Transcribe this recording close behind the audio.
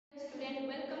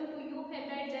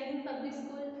to the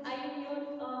school. I am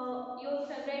your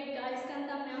favorite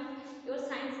Iskanta ma'am, your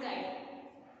science guide.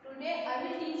 Today I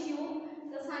will teach you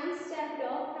the science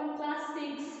chapter from class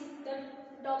 6. The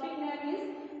topic name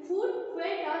is food.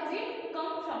 Where does it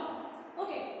come from?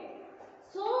 Okay.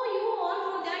 So you all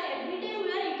know that every day we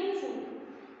are eating food.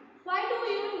 Why do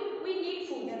we need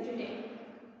food every day?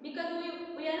 Because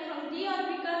we are hungry or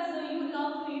because you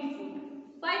love to eat food?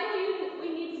 Why do we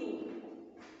need food?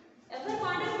 Ever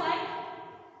wonder why?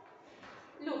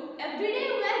 Look, every day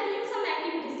we are doing some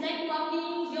activities like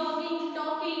walking, jogging,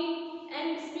 talking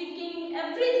and speaking,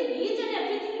 everything, each and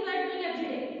everything we are doing every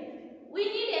day. We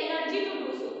need energy to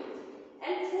do so.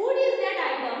 And food is that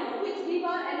item which gives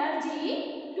our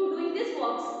energy to doing these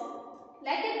works.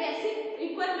 Like a basic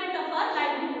requirement of our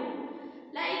livelihood.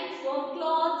 Like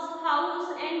clothes,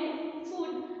 house and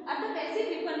food are the basic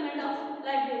requirement of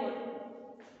livelihood.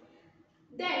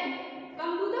 Then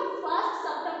come to the first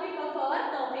subtopic of our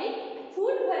topic,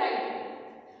 food variety.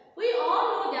 We all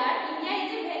know that India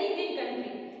is a very big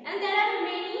country and there are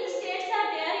many states are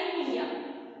there in India.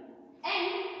 And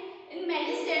in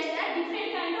many states there are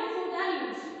different kind of food are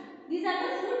used. These are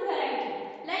the food variety.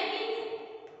 Like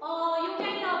you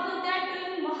can observe that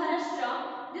in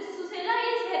Maharashtra, this susela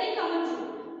is very common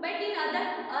food. But in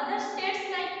other states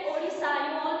like Odisha,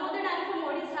 you all know that I am from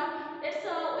Odisha.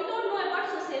 We don't know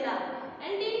about susela.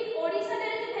 And in Odisha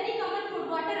there is a very common food,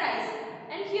 water rice.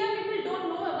 And here people don't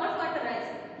know about water rice.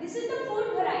 This is the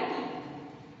food variety.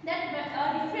 That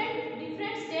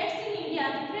different states in India,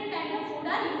 different kind of food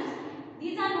are used.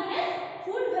 These are known as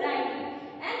food variety.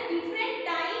 And different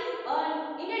time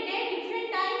in a day, different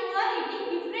time we are eating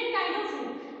different kind of food.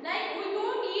 Like we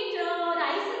don't eat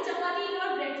rice and chapati in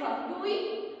our breakfast. Do we?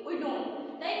 We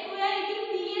don't. Like we are eating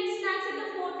tea and snacks at the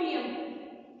 4 p.m.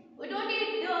 We don't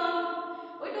eat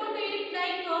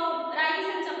like rice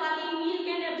and chapati, milk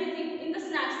and everything in the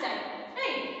snacks time,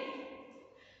 right?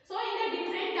 So in the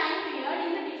different time period,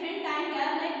 in the different time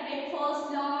gap like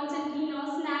breakfast, lunch and dinner,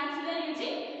 snacks, we are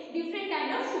using different kind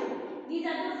of food. These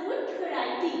are the food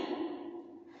variety.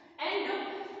 And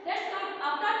let's come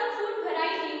after the food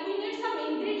variety, we need some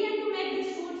ingredient to make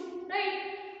this food, right?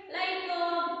 Like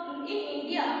in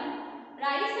India,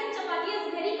 rice and chapati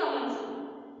is very common food.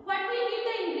 What we need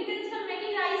the ingredients for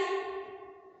making rice?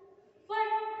 For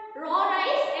raw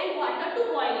rice and water to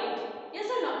boil it.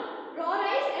 Yes or no? Raw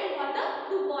rice and water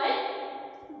to boil.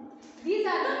 These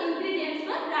are the ingredients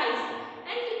for rice.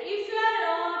 And if you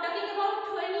are talking about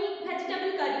any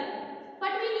vegetable curry,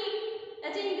 what we need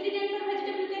as an ingredient for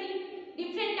vegetable curry?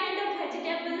 Different kind of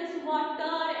vegetables,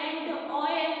 water and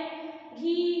oil,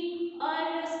 ghee or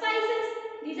spices.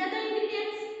 These are the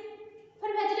ingredients for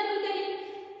vegetable curry.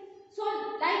 So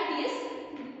like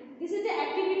this is the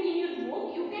activity in your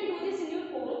book. You can do this in your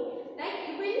home. Like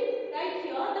you will write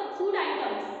here the food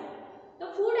items. The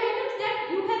food items that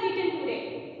you have eaten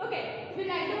today. Okay. You will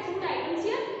write the food items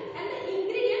here and the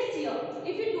ingredients here.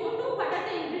 If you don't know what are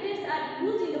the ingredients are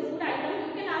used in the food item,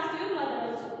 you can ask your mother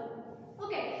also.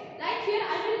 Okay. Like here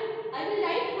I will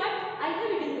write what I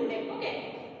have eaten today. Okay.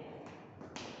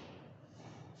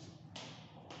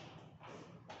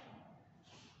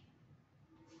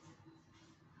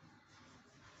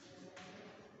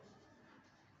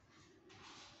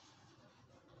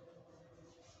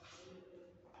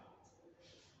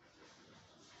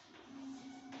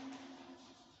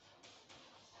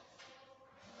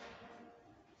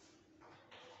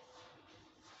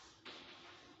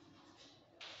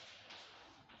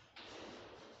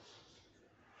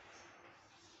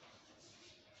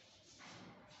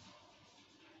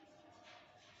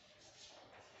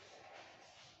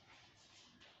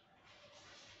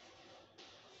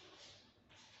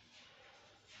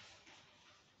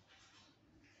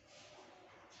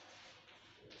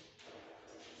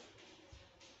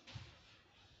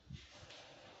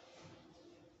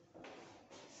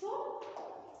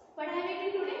 What I have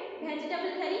eaten today?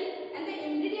 Vegetable curry, and the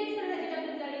ingredients for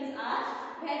vegetable curries are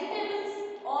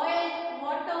vegetables, oil,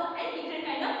 water and different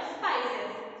kind of spices.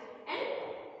 And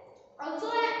also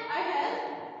I have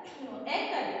egg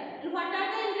curry. And what are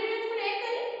the ingredients for egg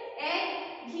curry? Egg,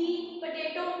 ghee,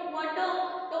 potato, water,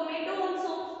 tomato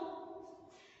also.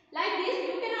 Like this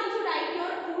you can also write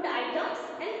your food items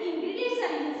and ingredients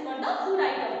are used for the food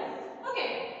item. Okay.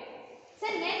 So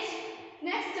next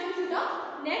come to the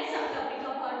next subtopic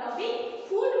of our topic,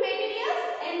 food materials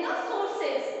and the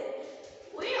sources.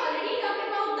 We already talked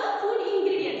about the food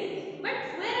ingredients, but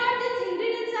where are these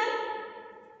ingredients are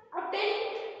obtained?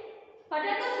 What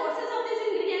are the sources of these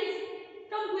ingredients?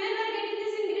 From where we are getting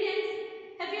these ingredients?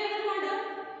 Have you ever wondered?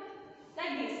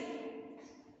 Like this.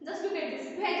 Just look at this.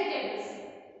 Vegetables.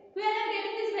 Where are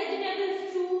getting these vegetables,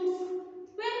 fruits?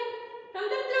 Where?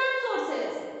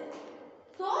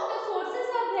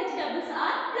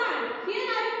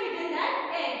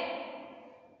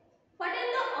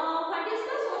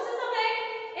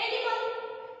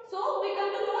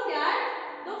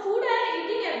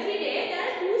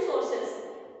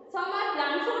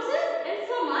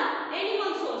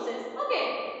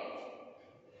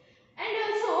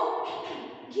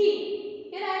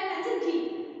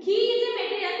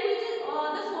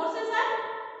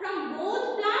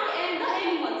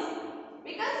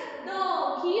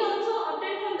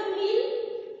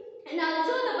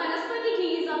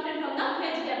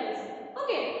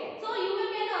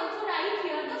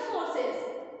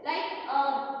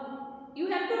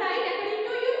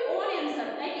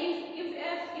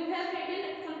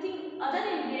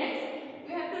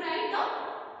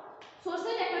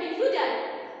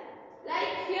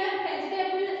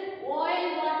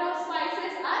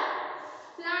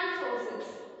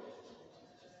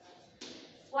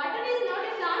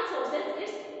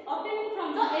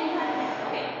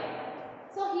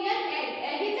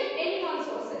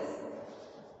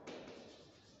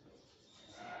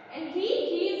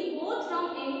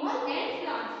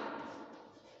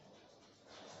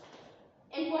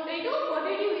 Then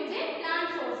potato is a plant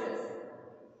sources.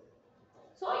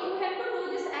 So you have to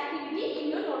do this activity in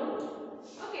your notebook.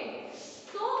 Okay.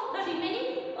 So the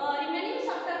remaining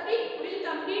subtopic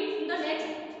will complete in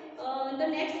the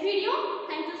next video.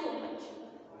 Thank you so much.